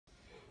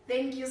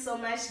Thank you so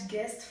much,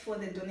 guest, for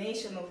the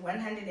donation of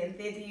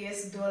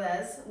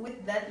 $130.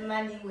 With that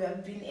money, we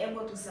have been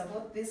able to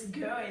support this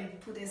girl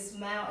and put a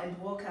smile and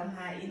welcome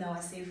her in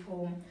our safe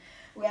home.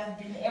 We have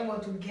been able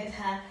to get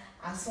her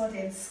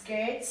assorted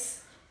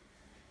skirts.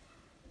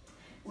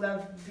 We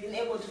have been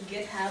able to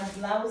get her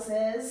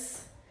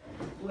blouses.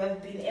 We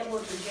have been able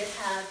to get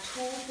her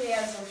 2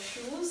 pairs of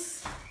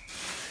shoes.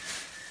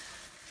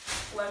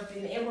 We have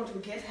been able to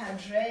get her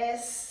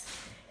dress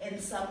and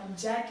some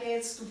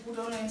jackets to put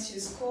on when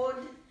she's cold.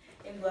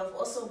 And we have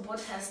also bought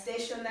her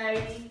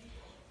stationery,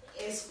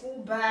 a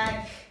school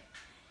bag,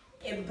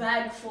 a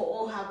bag for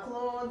all her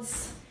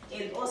clothes,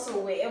 and also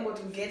we're able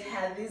to get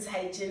her these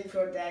hygiene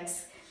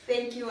products.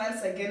 Thank you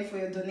once again for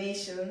your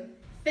donation.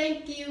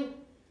 Thank you.